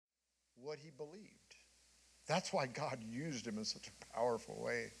what he believed. That's why God used him in such a powerful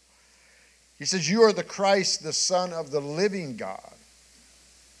way. He says, "You are the Christ, the Son of the living God."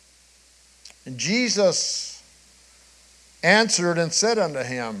 And Jesus answered and said unto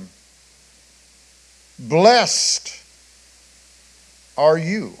him, "Blessed are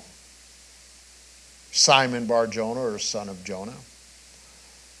you, Simon Bar-Jonah," or son of Jonah,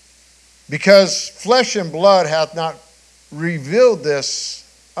 "because flesh and blood hath not revealed this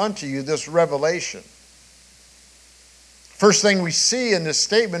unto you," this revelation. First thing we see in this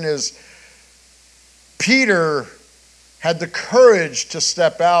statement is Peter had the courage to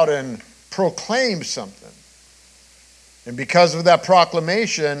step out and proclaim something. And because of that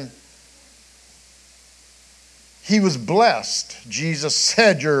proclamation, he was blessed. Jesus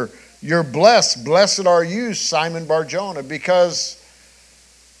said, you're blessed. Blessed are you, Simon Bar-Jonah, because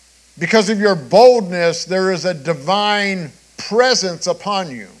of your boldness, there is a divine presence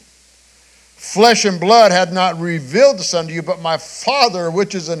upon you. Flesh and blood had not revealed this unto you, but my Father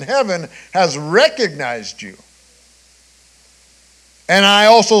which is in heaven has recognized you. And I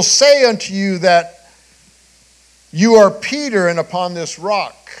also say unto you that you are Peter, and upon this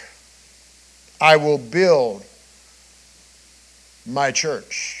rock I will build my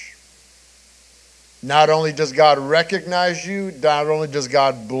church. Not only does God recognize you, not only does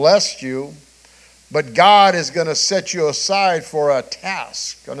God bless you, but God is going to set you aside for a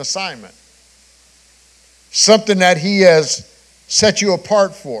task, an assignment. Something that he has set you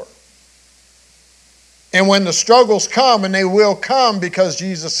apart for. And when the struggles come, and they will come, because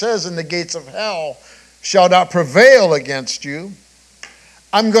Jesus says, "In the gates of hell shall not prevail against you,"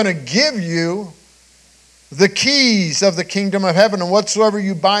 I'm going to give you the keys of the kingdom of heaven. And whatsoever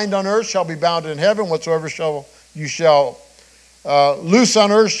you bind on earth shall be bound in heaven. Whatsoever you shall loose on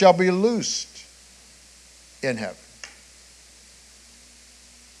earth shall be loosed in heaven.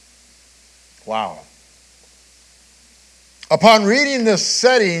 Wow. Upon reading this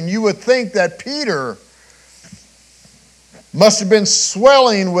setting, you would think that Peter must have been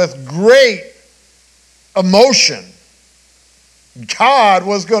swelling with great emotion. God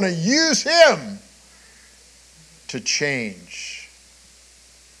was going to use him to change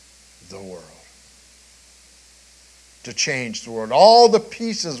the world. To change the world. All the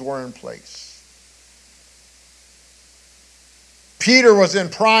pieces were in place. Peter was in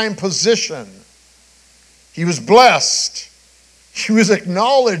prime position. He was blessed. He was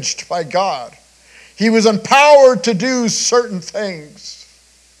acknowledged by God. He was empowered to do certain things.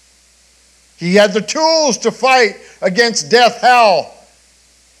 He had the tools to fight against death, hell,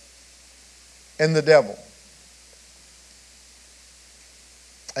 and the devil.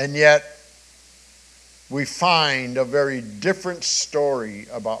 And yet, we find a very different story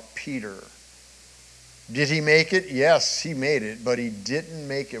about Peter. Did he make it? Yes, he made it, but he didn't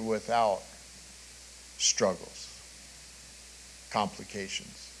make it without struggles,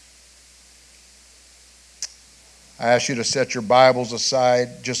 complications. I ask you to set your Bibles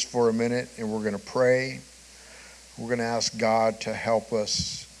aside just for a minute, and we're going to pray. We're going to ask God to help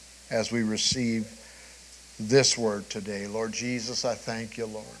us as we receive this word today. Lord Jesus, I thank you,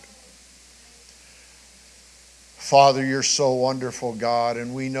 Lord. Father, you're so wonderful, God,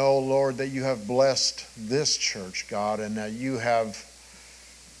 and we know, Lord, that you have blessed this church, God, and that you have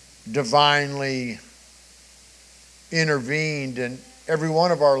divinely intervened in every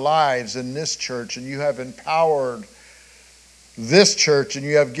one of our lives in this church, and you have empowered this church, and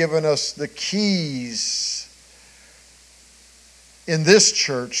you have given us the keys in this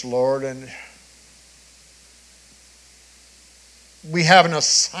church, Lord, and we have an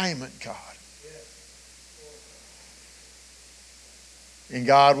assignment, God. And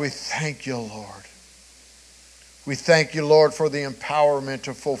God, we thank you, Lord. We thank you, Lord, for the empowerment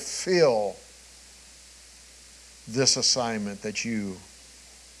to fulfill this assignment that you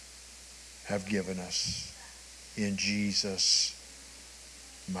have given us. In Jesus'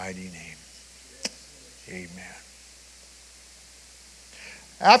 mighty name. Amen.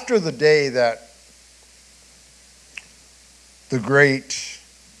 After the day that the great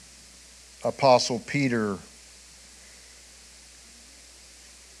Apostle Peter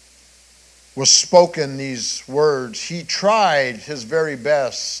was spoken these words, he tried his very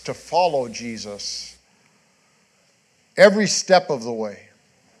best to follow Jesus every step of the way.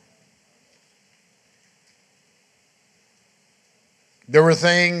 There were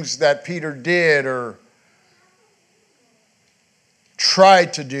things that Peter did or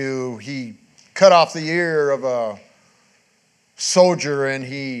tried to do. He cut off the ear of a soldier and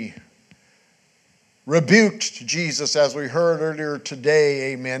he rebuked Jesus, as we heard earlier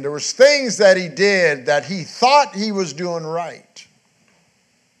today. Amen. There was things that he did that he thought he was doing right.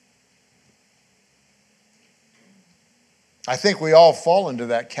 I think we all fall into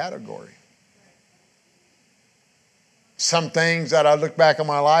that category. Some things that I look back on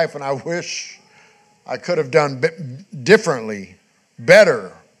my life and I wish I could have done differently,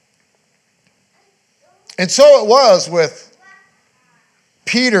 better. And so it was with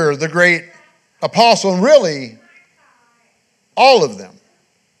Peter, the great apostle, and really all of them.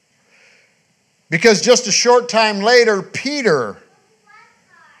 Because just a short time later, Peter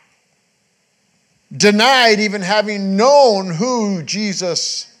denied even having known who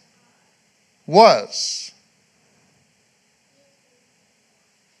Jesus was.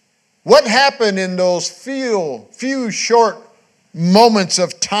 What happened in those few short moments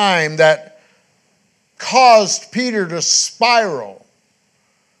of time that caused Peter to spiral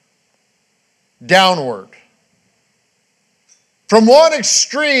downward? From one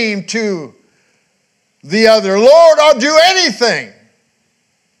extreme to the other. Lord, I'll do anything.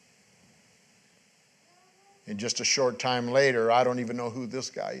 And just a short time later, I don't even know who this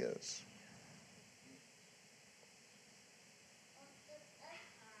guy is.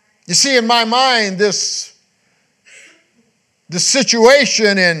 You see, in my mind, the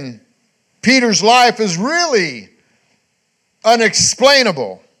situation in Peter's life is really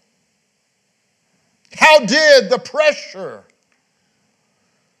unexplainable. How did the pressure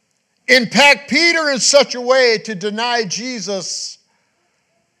impact Peter in such a way to deny Jesus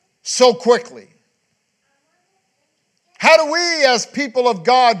so quickly? How do we as people of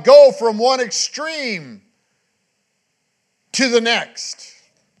God go from one extreme to the next?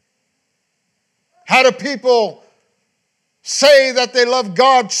 How do people say that they love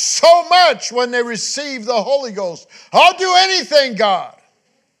God so much when they receive the Holy Ghost? I'll do anything, God.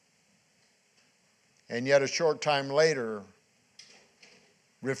 And yet a short time later,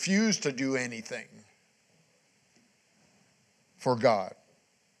 refuse to do anything for God.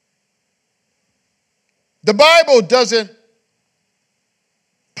 The Bible doesn't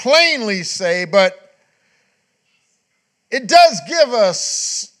plainly say, but it does give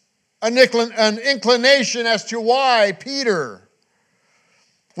us an inclination as to why Peter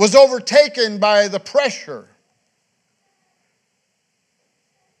was overtaken by the pressure.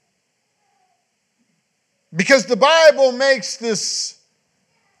 Because the Bible makes this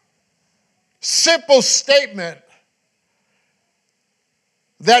simple statement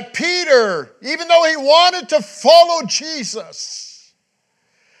that Peter, even though he wanted to follow Jesus,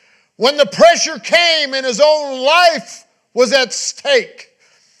 when the pressure came and his own life was at stake,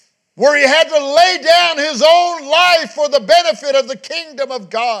 where he had to lay down his own life for the benefit of the kingdom of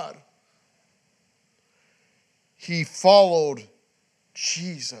God, he followed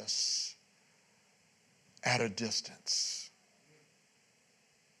Jesus at a distance.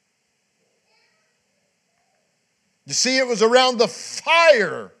 You see, it was around the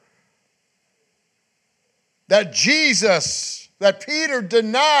fire that Peter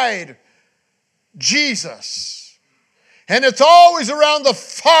denied Jesus. And it's always around the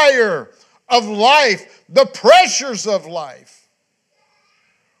fire of life, the pressures of life,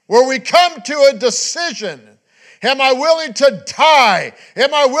 where we come to a decision. Am I willing to die?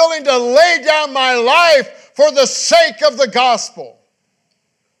 Am I willing to lay down my life for the sake of the gospel?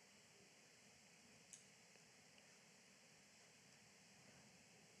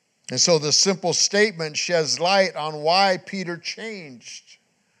 And so the simple statement sheds light on why Peter changed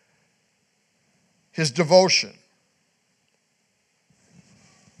his devotion.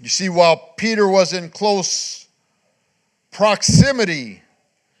 You see, while Peter was in close proximity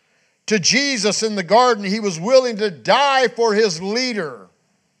to Jesus in the garden, he was willing to die for his leader,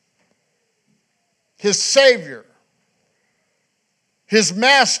 his Savior, his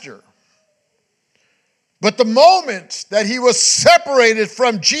Master. But the moment that he was separated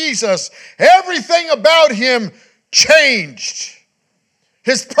from Jesus, everything about him changed.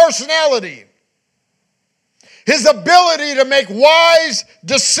 His personality, his ability to make wise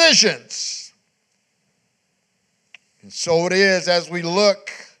decisions. And so it is as we look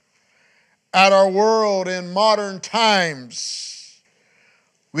at our world in modern times,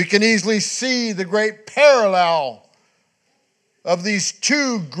 we can easily see the great parallel of these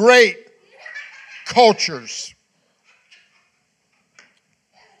two great cultures.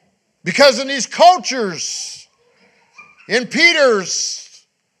 Because in these cultures, in Peter's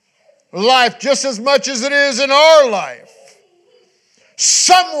life, just as much as it is in our life,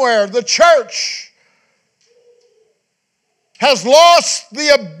 somewhere the church has lost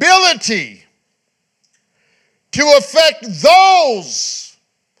the ability to affect those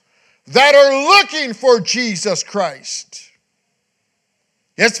that are looking for Jesus Christ.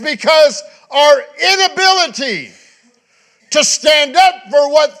 It's because our inability to stand up for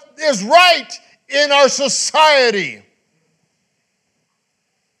what is right in our society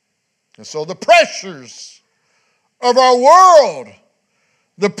And so the pressures of our world,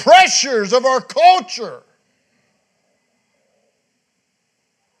 the pressures of our culture,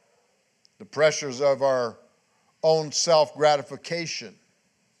 the pressures of our own self-gratification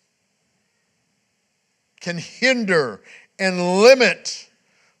can hinder and limit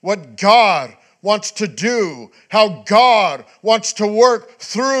what God wants to do, how God wants to work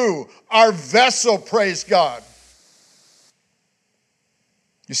through our vessel, praise God.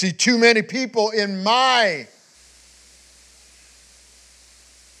 You see, too many people in my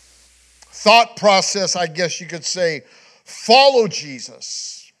thought process, I guess you could say, follow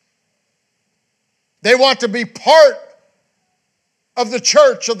Jesus. They want to be part of the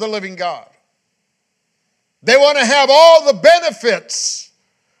church of the living God. They want to have all the benefits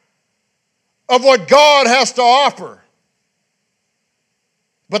of what God has to offer.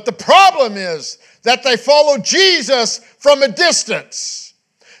 But the problem is that they follow Jesus from a distance.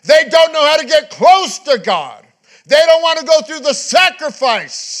 They don't know how to get close to God. They don't want to go through the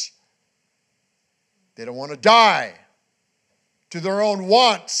sacrifice. They don't want to die to their own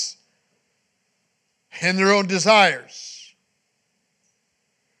wants and their own desires.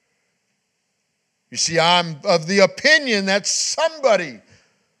 You see, I'm of the opinion that somebody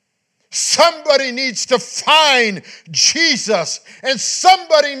needs to find Jesus, and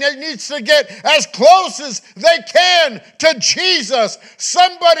somebody needs to get as close as they can to Jesus.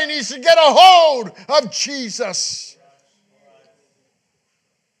 Somebody needs to get a hold of Jesus.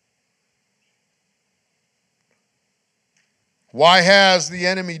 Why has the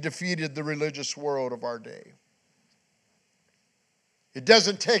enemy defeated the religious world of our day? It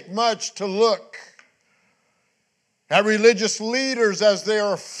doesn't take much to look at religious leaders as they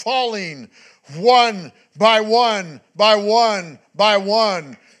are falling one by one by one by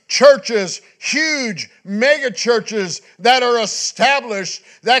one. Churches, huge mega churches that are established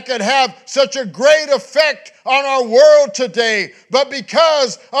that could have such a great effect on our world today. But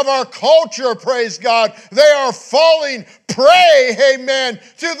because of our culture, praise God, they are falling prey, amen,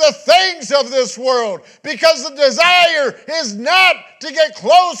 to the things of this world. Because the desire is not to get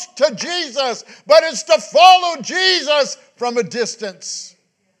close to Jesus, but it's to follow Jesus from a distance.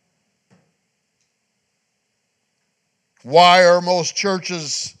 Why are most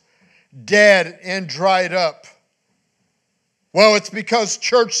churches dead and dried up? Well, it's because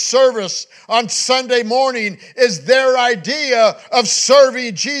church service on Sunday morning is their idea of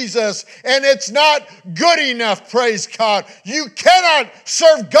serving Jesus, and it's not good enough, praise God. You cannot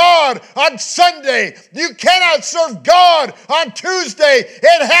serve God on Sunday. You cannot serve God on Tuesday.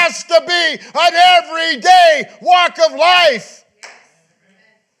 It has to be an everyday walk of life.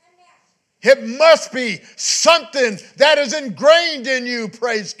 It must be something that is ingrained in you,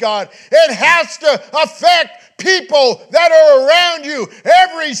 praise God. It has to affect people that are around you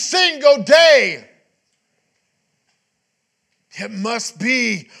every single day. It must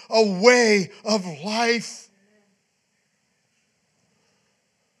be a way of life.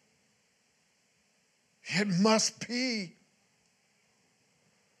 It must be.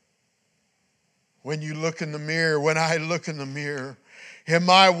 When you look in the mirror, when I look in the mirror, am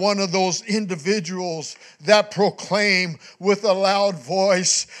I one of those individuals that proclaim with a loud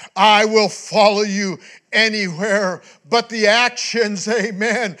voice, I will follow you anywhere? But the actions,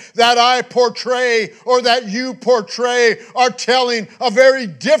 amen, that I portray or that you portray are telling a very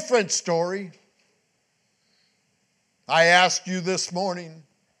different story. I ask you this morning,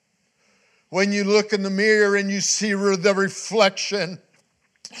 when you look in the mirror and you see the reflection,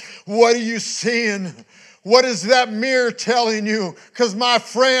 what are you seeing? What is that mirror telling you? Because my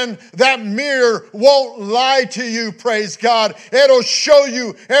friend, that mirror won't lie to you, praise God. It'll show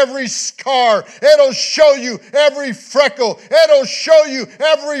you every scar. It'll show you every freckle. It'll show you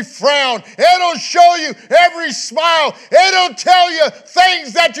every frown. It'll show you every smile. It'll tell you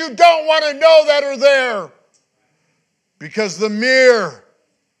things that you don't want to know that are there. Because the mirror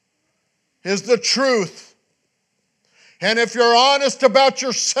is the truth. And if you're honest about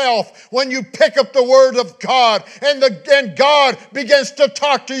yourself, when you pick up the Word of God and God begins to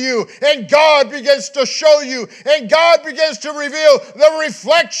talk to you and God begins to show you and God begins to reveal the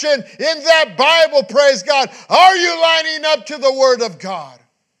reflection in that Bible, praise God, are you lining up to the Word of God?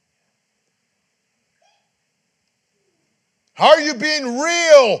 Are you being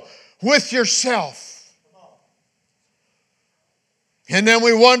real with yourself? And then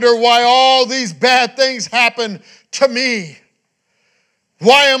we wonder why all these bad things happen to me.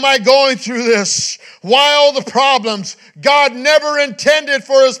 Why am I going through this? Why all the problems? God never intended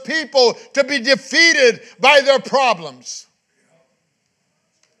for His people to be defeated by their problems.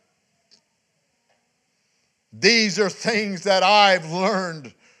 These are things that I've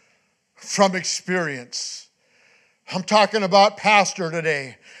learned from experience. I'm talking about pastor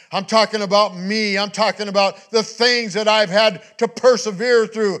today. I'm talking about me. I'm talking about the things that I've had to persevere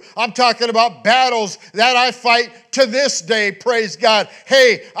through. I'm talking about battles that I fight to this day, praise God.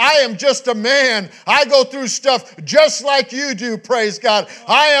 Hey, I am just a man. I go through stuff just like you do, praise God.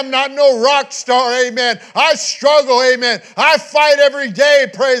 I am not no rock star, amen. I struggle, amen. I fight every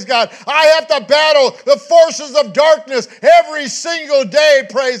day, praise God. I have to battle the forces of darkness every single day,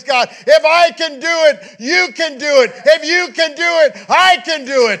 praise God. If I can do it, you can do it. If you can do it, I can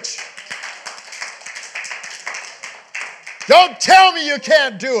do it. Don't tell me you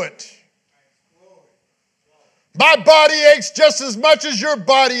can't do it. My body aches just as much as your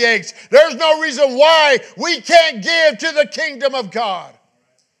body aches. There's no reason why we can't give to the kingdom of God.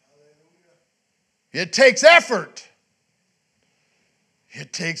 It takes effort.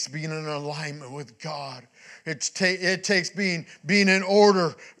 It takes being in alignment with God. It takes being in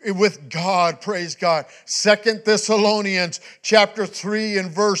order with God, praise God. 2 Thessalonians chapter 3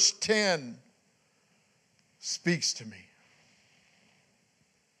 and verse 10 speaks to me.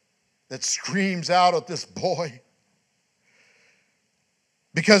 That screams out at this boy.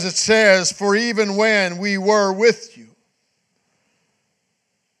 Because it says, for even when we were with you,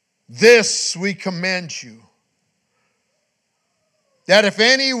 this we commend you, that if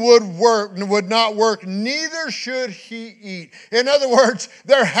any would not work, neither should he eat. In other words,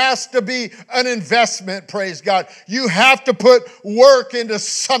 there has to be an investment, praise God. You have to put work into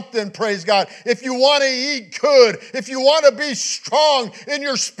something, praise God. If you want to eat good, if you want to be strong in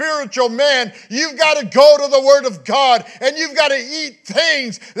your spiritual man, you've got to go to the Word of God and you've got to eat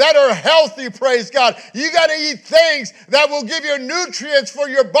things that are healthy, praise God. You got to eat things that will give you nutrients for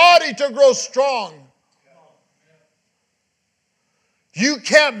your body to grow strong. You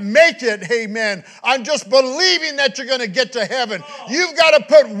can't make it, amen. I'm just believing that you're going to get to heaven. You've got to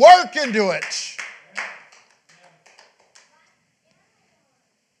put work into it.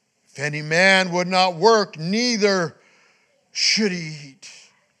 If any man would not work, neither should he eat.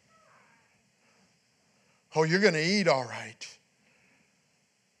 Oh, you're going to eat all right.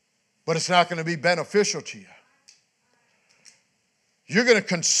 But it's not going to be beneficial to you. You're going to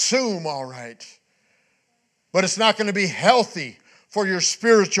consume all right. But it's not going to be healthy for your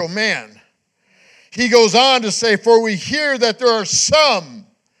spiritual man. He goes on to say, for we hear that there are some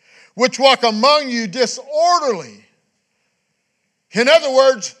which walk among you disorderly. In other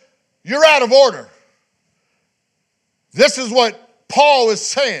words, you're out of order. This is what Paul is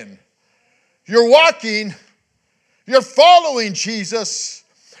saying. You're walking, you're following Jesus,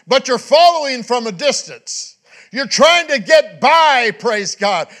 but you're following from a distance. You're trying to get by, praise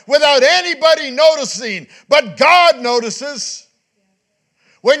God, without anybody noticing, but God notices.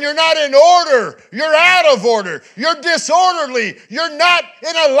 When you're not in order, you're out of order. You're disorderly. You're not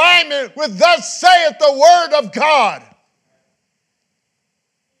in alignment with thus saith the Word of God.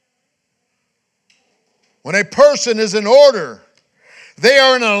 When a person is in order, they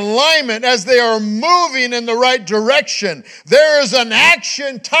are in alignment as they are moving in the right direction. There is an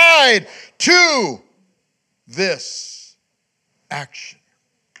action tied to this action.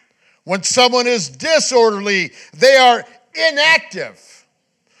 When someone is disorderly, they are inactive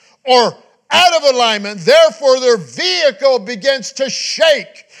or out of alignment. Therefore, their vehicle begins to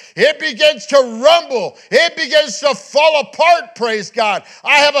shake. It begins to rumble. It begins to fall apart, praise God.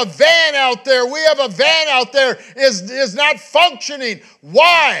 I have a van out there. We have a van out there is not functioning.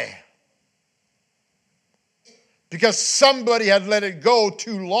 Why? Because somebody had let it go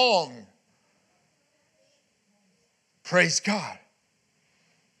too long. Praise God.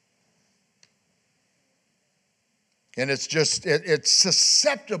 And it's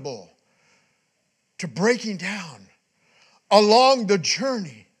susceptible to breaking down along the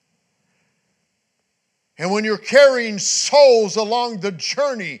journey. And when you're carrying souls along the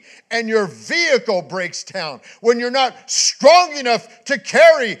journey and your vehicle breaks down, when you're not strong enough to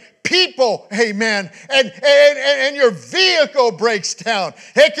carry people, amen, and your vehicle breaks down,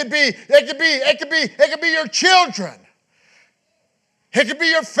 it could be your children. It could be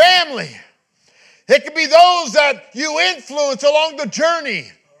your family. It could be those that you influence along the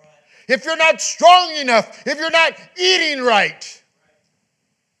journey. If you're not strong enough, if you're not eating right.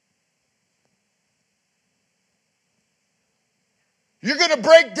 You're going to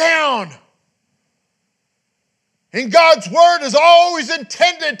break down. And God's Word is always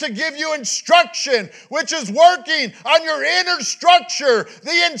intended to give you instruction, which is working on your inner structure,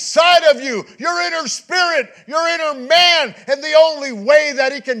 the inside of you, your inner spirit, your inner man. And the only way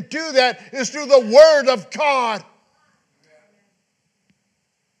that He can do that is through the Word of God.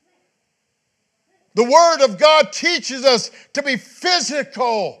 The Word of God teaches us to be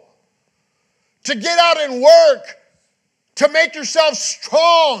physical to get out and work, to make yourself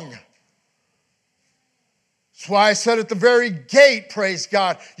strong. That's why I said at the very gate, praise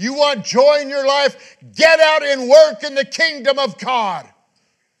God, you want joy in your life? Get out and work in the kingdom of God.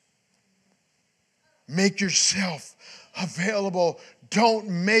 Make yourself available. Don't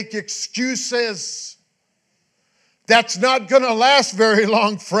make excuses. That's not going to last very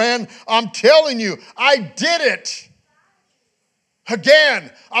long, friend. I'm telling you, I did it. Again,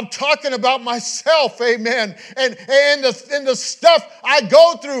 I'm talking about myself, amen, and the stuff I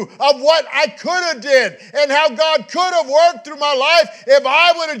go through of what I could have did and how God could have worked through my life if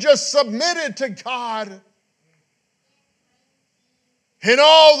I would have just submitted to God. In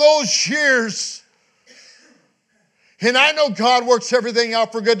all those years, and I know God works everything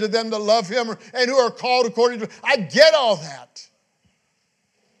out for good to them that love Him and who are called according to. I get all that.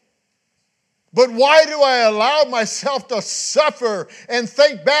 But why do I allow myself to suffer and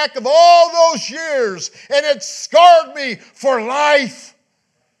think back of all those years and it scarred me for life?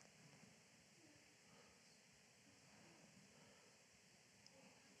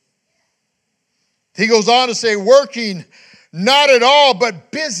 He goes on to say, working not at all,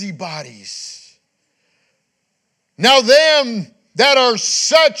 but busybodies. Now them that are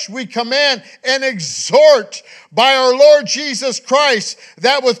such we command and exhort by our Lord Jesus Christ,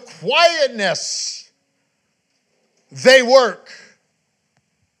 that with quietness they work.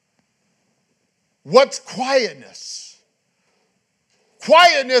 What's quietness?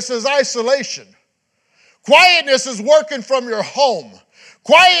 Quietness is isolation. Quietness is working from your home.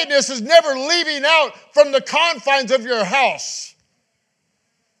 Quietness is never leaving out from the confines of your house.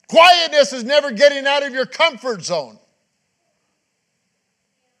 Quietness is never getting out of your comfort zone.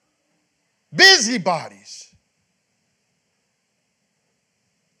 Busybodies.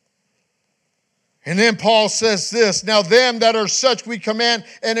 And then Paul says this, now them that are such we command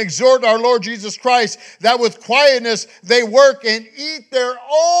and exhort our Lord Jesus Christ, that with quietness they work and eat their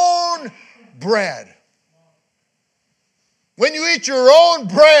own bread. When you eat your own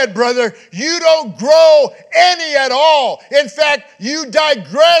bread, brother, you don't grow any at all. In fact, you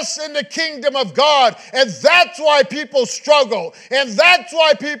digress in the kingdom of God. And that's why people struggle. And that's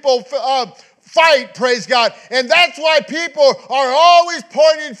why people fight, praise God. And that's why people are always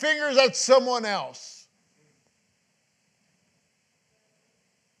pointing fingers at someone else.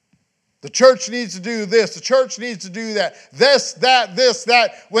 The church needs to do this. The church needs to do that. This,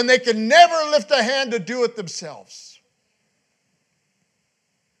 that, when they can never lift a hand to do it themselves.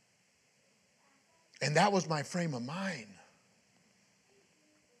 And that was my frame of mind.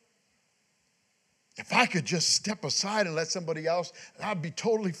 If I could just step aside and let somebody else, I'd be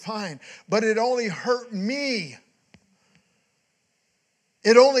totally fine. But it only hurt me.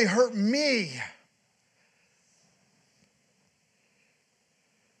 It only hurt me.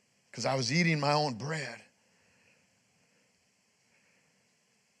 Because I was eating my own bread.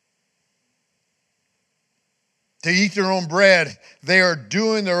 To eat their own bread, they are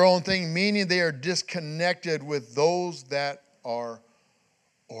doing their own thing, meaning they are disconnected with those that are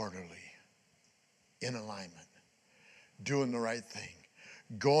orderly, in alignment, doing the right thing,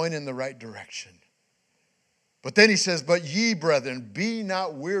 going in the right direction. But then he says, but ye, brethren, be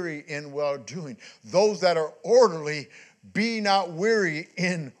not weary in well-doing. Those that are orderly, be not weary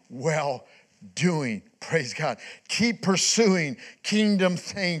in well-doing. Praise God. Keep pursuing kingdom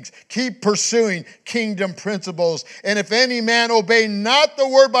things. Keep pursuing kingdom principles. And if any man obey not the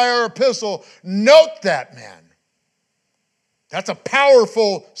word by our epistle, note that man. That's a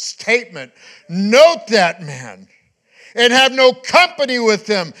powerful statement. Note that man. And have no company with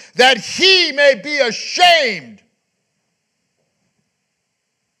him, that he may be ashamed.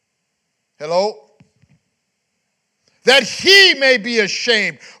 Hello? That he may be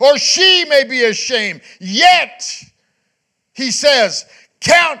ashamed, or she may be ashamed. Yet, he says,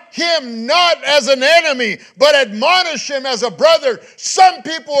 count him not as an enemy, but admonish him as a brother. Some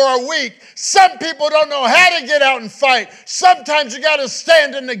people are weak. Some people don't know how to get out and fight. Sometimes you got to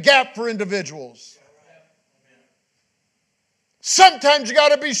stand in the gap for individuals. Sometimes you got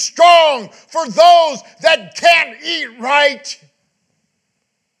to be strong for those that can't eat right.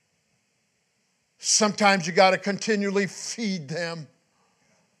 Sometimes you got to continually feed them.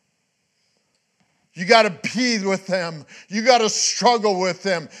 You got to be with them. You got to struggle with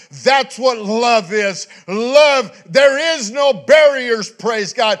them. That's what love is. Love, there is no barriers,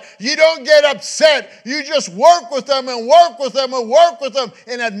 praise God. You don't get upset. You just work with them and work with them and work with them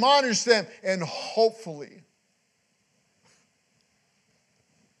and admonish them. And hopefully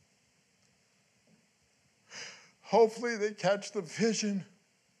they catch the vision.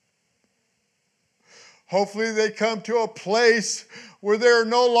 Hopefully they come to a place where they're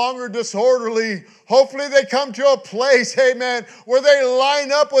no longer disorderly. Hopefully they come to a place, amen, where they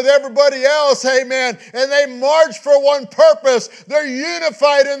line up with everybody else, amen, and they march for one purpose. They're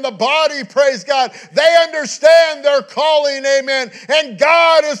unified in the body, praise God. They understand their calling, amen, and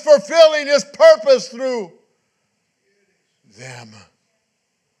God is fulfilling His purpose through them.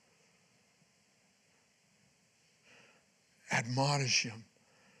 Admonish him.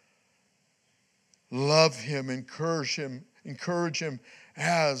 Love him, encourage him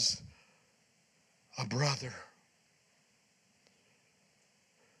as a brother.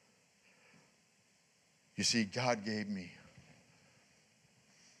 You see, God gave me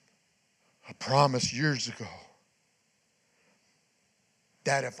a promise years ago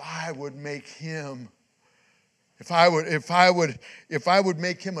that if I would make him, if I would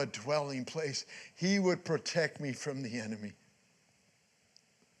make him a dwelling place, he would protect me from the enemy.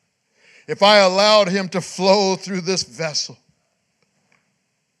 If I allowed him to flow through this vessel.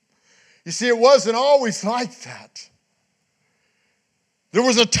 You see, it wasn't always like that. There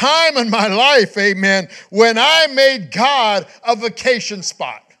was a time in my life, amen, when I made God a vacation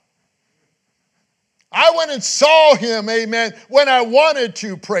spot. I went and saw him, amen, when I wanted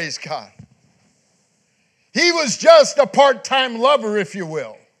to, praise God. He was just a part-time lover, if you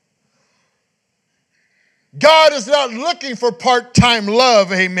will. God is not looking for part-time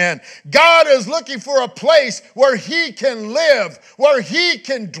love, amen. God is looking for a place where he can live, where he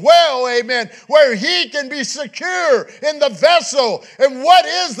can dwell, amen, where he can be secure in the vessel. And what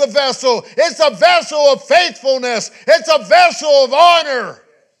is the vessel? It's a vessel of faithfulness. It's a vessel of honor.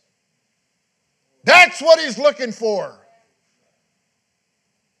 That's what he's looking for.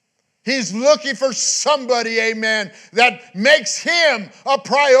 He's looking for somebody, amen, that makes him a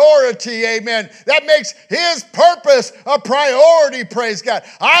priority, amen, that makes his purpose a priority, praise God.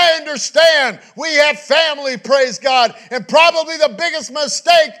 I understand we have family, praise God, and probably the biggest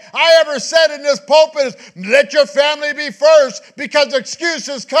mistake I ever said in this pulpit is let your family be first, because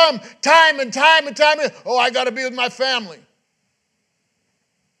excuses come time and time and time. Oh, I got to be with my family.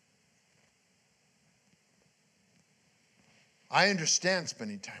 I understand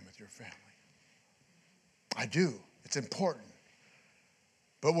spending time with your family. I do. It's important.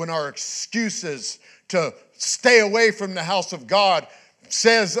 But when our excuses to stay away from the house of God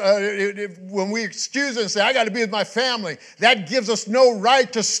says, when we excuse and say, I got to be with my family, that gives us no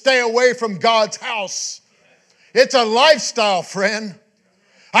right to stay away from God's house. It's a lifestyle, friend.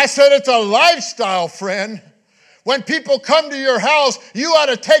 I said it's a lifestyle, friend. When people come to your house, you ought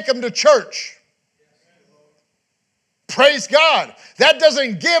to take them to church. Praise God. That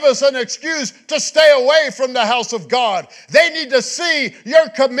doesn't give us an excuse to stay away from the house of God. They need to see your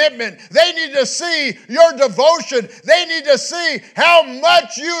commitment. They need to see your devotion. They need to see how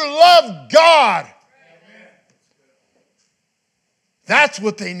much you love God. That's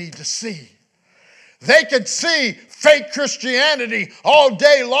what they need to see. They can see fake Christianity all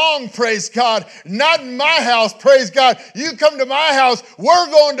day long, praise God. Not in my house, praise God. You come to my house, we're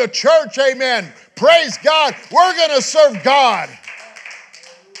going to church, amen. Praise God. We're going to serve God.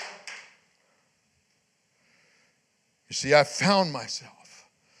 You see, I found myself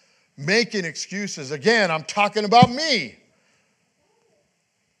making excuses. Again, I'm talking about me.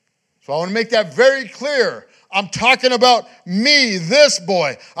 So I want to make that very clear. I'm talking about me, this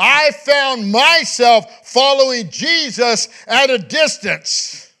boy. I found myself following Jesus at a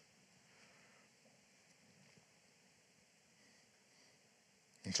distance.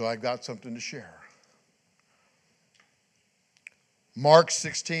 And so I got something to share. Mark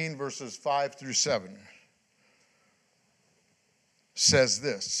 16, verses 5 through 7 says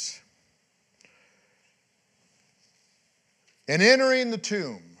this. And entering the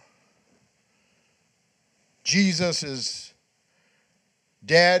tomb, Jesus is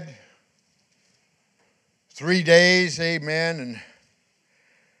dead. 3 days, amen. And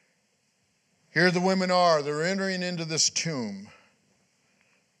here the women are. They're entering into this tomb.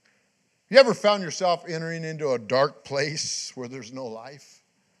 You ever found yourself entering into a dark place where there's no life?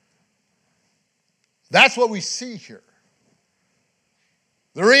 That's what we see here.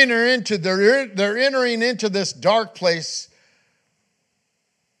 They're entering into this dark place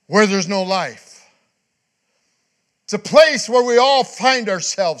where there's no life. It's a place where we all find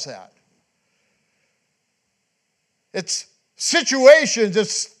ourselves at. It's situations,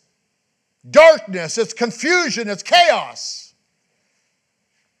 it's darkness, it's confusion, it's chaos.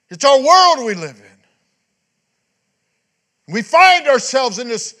 It's our world we live in. We find ourselves in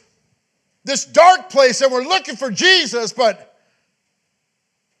this dark place and we're looking for Jesus, but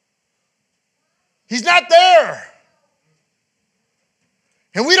he's not there.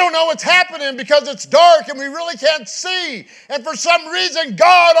 And we don't know what's happening because it's dark and we really can't see. And for some reason,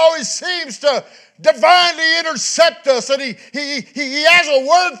 God always seems to divinely intercept us. And He has a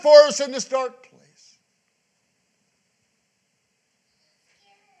word for us in this dark place.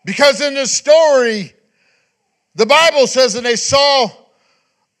 Because in this story, the Bible says, and they saw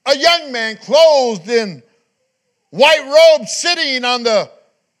a young man clothed in white robes sitting on the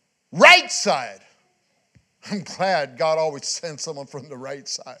right side. I'm glad God always sends someone from the right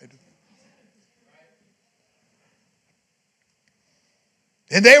side.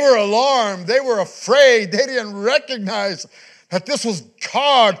 And they were alarmed. They were afraid. They didn't recognize that this was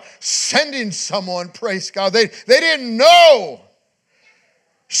God sending someone, praise God. They didn't know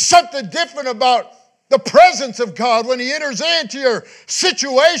something different about the presence of God when He enters into your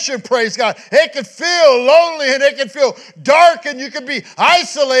situation, praise God. It can feel lonely and it can feel dark and you can be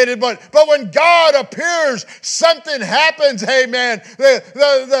isolated, but when God appears, something happens, amen.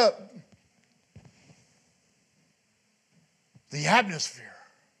 The atmosphere,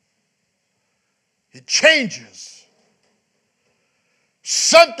 it changes.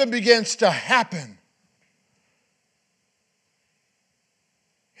 Something begins to happen.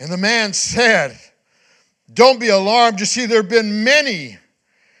 And the man said, don't be alarmed. You see, there have been many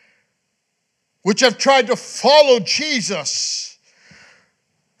which have tried to follow Jesus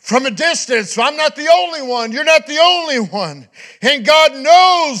from a distance. I'm not the only one. You're not the only one. And God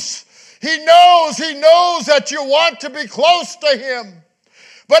knows. He knows that you want to be close to Him.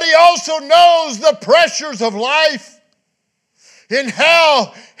 But He also knows the pressures of life and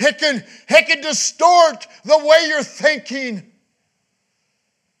how it can distort the way you're thinking.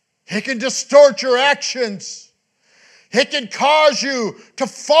 It can distort your actions. It can cause you to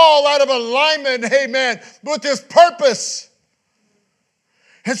fall out of alignment, amen, with His purpose.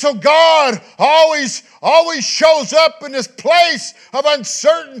 And so God always shows up in this place of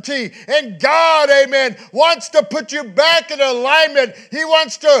uncertainty. And God, amen, wants to put you back in alignment. He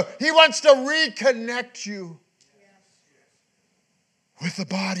wants to reconnect you with the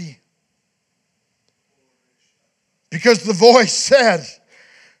body. Because the voice said,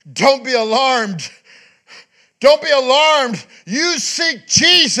 don't be alarmed. Don't be alarmed. You seek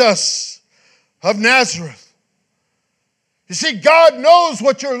Jesus of Nazareth. You see, God knows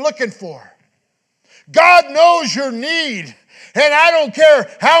what you're looking for. God knows your need. And I don't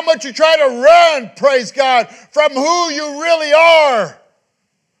care how much you try to run, praise God, from who you really are.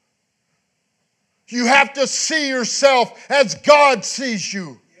 You have to see yourself as God sees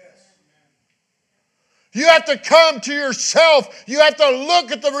you. You have to come to yourself. You have to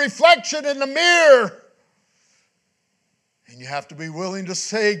look at the reflection in the mirror. And you have to be willing to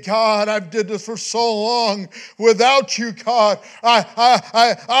say, God, I've did this for so long without you, God.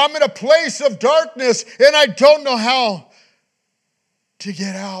 I'm in a place of darkness and I don't know how to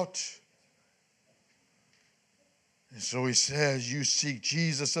get out. And so he says, you seek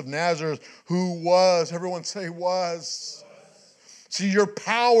Jesus of Nazareth, who was, everyone say was. See, your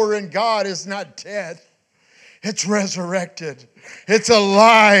power in God is not dead. It's resurrected. It's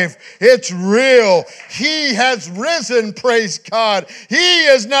alive. It's real. He has risen, praise God. He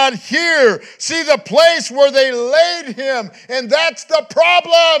is not here. See the place where they laid Him, and that's the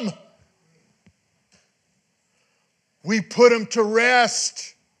problem. We put Him to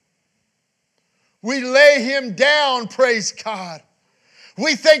rest. We lay Him down, praise God.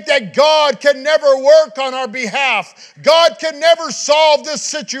 We think that God can never work on our behalf. God can never solve this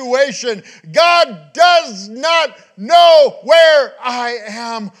situation. God does not know where I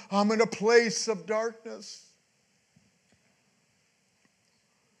am. I'm in a place of darkness.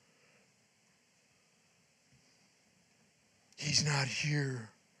 He's not here.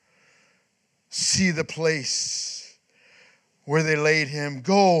 See the place where they laid Him.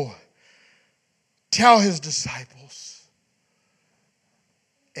 Go tell His disciples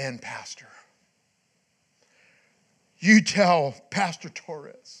and Pastor. You tell Pastor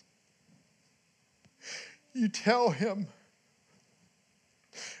Torres. You tell him,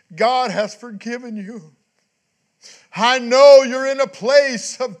 God has forgiven you. I know you're in a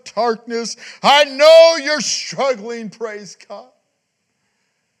place of darkness. I know you're struggling, praise God.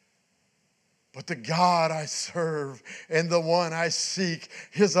 But the God I serve and the one I seek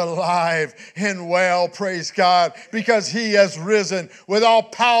is alive and well, praise God, because He has risen with all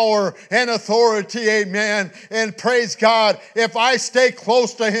power and authority, amen. And praise God, if I stay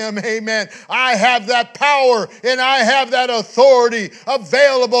close to Him, amen, I have that power and I have that authority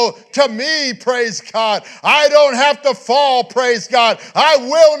available to me, praise God. I don't have to fall, praise God. I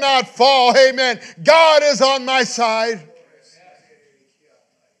will not fall, amen. God is on my side.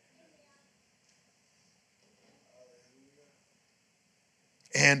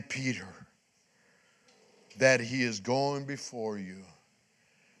 and Peter that he is going before you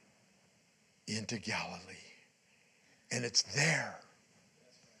into Galilee. And it's there.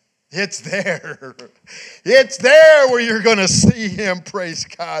 It's there. It's there where you're going to see him, praise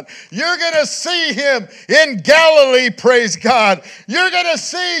God. You're going to see him in Galilee, praise God. You're going to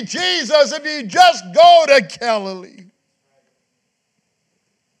see Jesus if you just go to Galilee.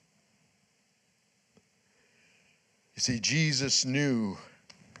 You see, Jesus knew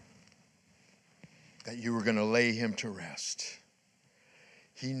that you were going to lay him to rest.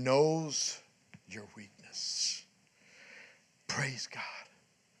 He knows your weakness. Praise God.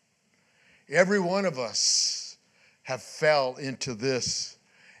 Every one of us have fell into this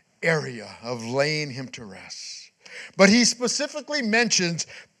area of laying him to rest. But he specifically mentions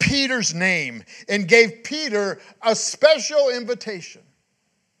Peter's name and gave Peter a special invitation.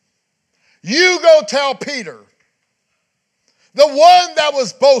 You go tell Peter, the one that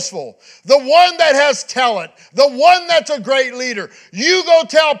was boastful, the one that has talent, the one that's a great leader. You go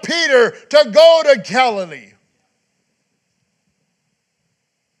tell Peter to go to Galilee.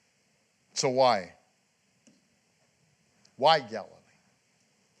 So why? Why Galilee?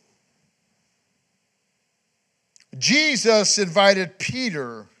 Jesus invited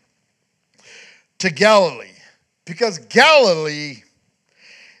Peter to Galilee because Galilee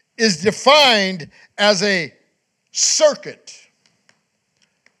is defined as a circuit.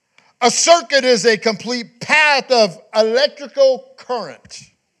 A circuit is a complete path of electrical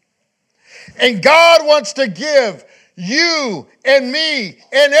current. And God wants to give you and me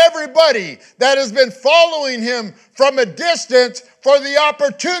and everybody that has been following him from a distance for the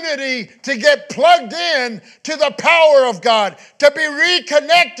opportunity to get plugged in to the power of God, to be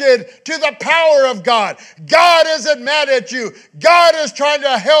reconnected to the power of God. God isn't mad at you. God is trying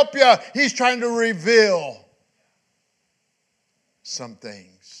to help you. He's trying to reveal some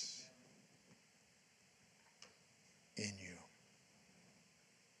things in you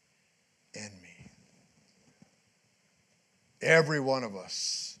and me. Every one of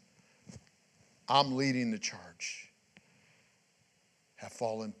us, I'm leading the charge, have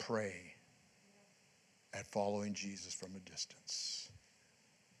fallen prey at following Jesus from a distance.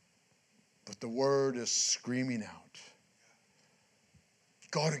 But the word is screaming out,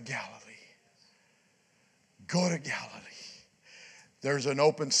 go to Galilee. Go to Galilee. There's an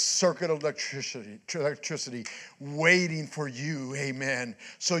open circuit of electricity waiting for you, amen,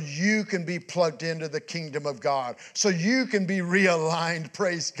 so you can be plugged into the kingdom of God, so you can be realigned,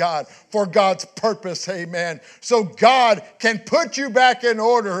 praise God, for God's purpose, amen, so God can put you back in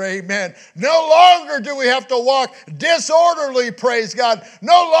order, amen. No longer do we have to walk disorderly, praise God.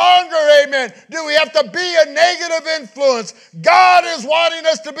 No longer, amen, do we have to be a negative influence. God is wanting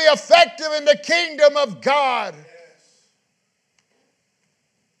us to be effective in the kingdom of God.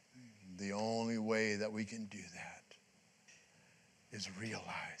 The only way that we can do that is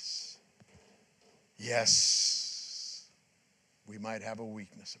realize, yes, we might have a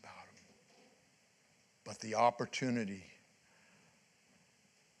weakness about him, but the opportunity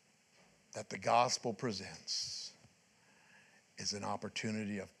that the gospel presents is an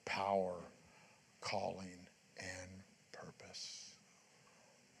opportunity of power, calling, and purpose.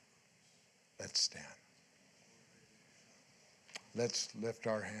 Let's stand. Let's lift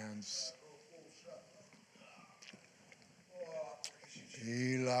our hands.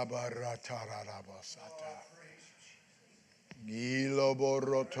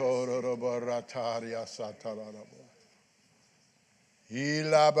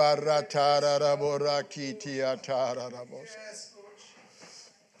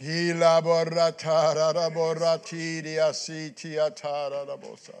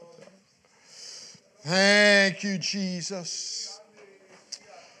 Thank you, Jesus.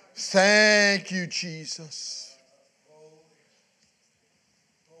 Thank you, Jesus.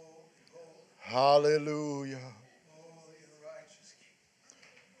 Hallelujah.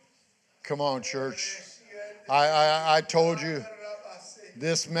 Come on, church. I told you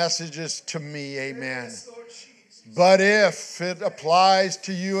this message is to me, amen. But if it applies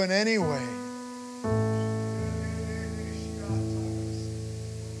to you in any way,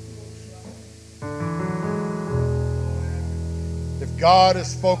 God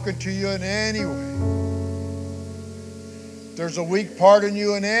has spoken to you in any way, there's a weak part in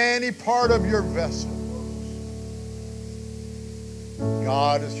you in any part of your vessel,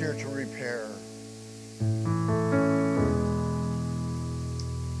 God is here to repair.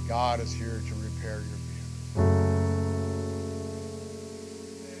 God is here to repair your beauty.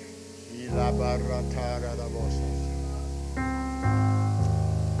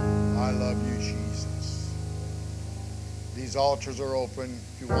 I love you, Jesus. These altars are open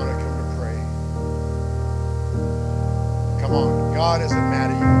if you want to come to pray. Come on. God isn't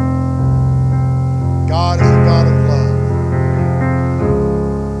mad at you. God is a God of love.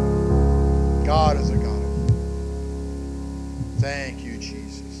 God is a God of love. Thank you,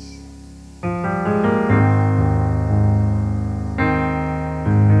 Jesus.